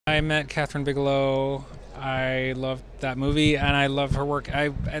I met Catherine Bigelow. I loved that movie, and I love her work.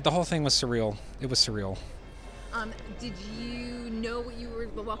 The whole thing was surreal. It was surreal. Did you know what you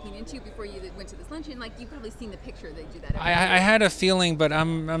were walking into before you went to this luncheon? Like, you've probably seen the picture they do that. I had a feeling, but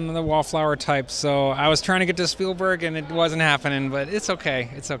I'm the wallflower type, so I was trying to get to Spielberg, and it wasn't happening. But it's okay.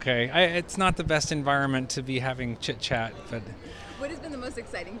 It's okay. It's not the best environment to be having chit chat, but. What has been the most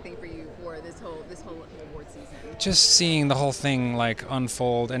exciting thing for you for this whole award season? Just seeing the whole thing like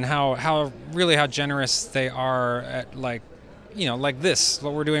unfold, and how generous they are at, like, like this,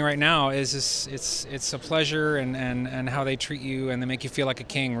 what we're doing right now is just, it's a pleasure, and how they treat you, and they make you feel like a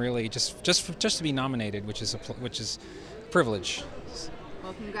king, really, just to be nominated, which is a privilege.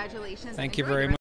 Well, congratulations. Thank you very much.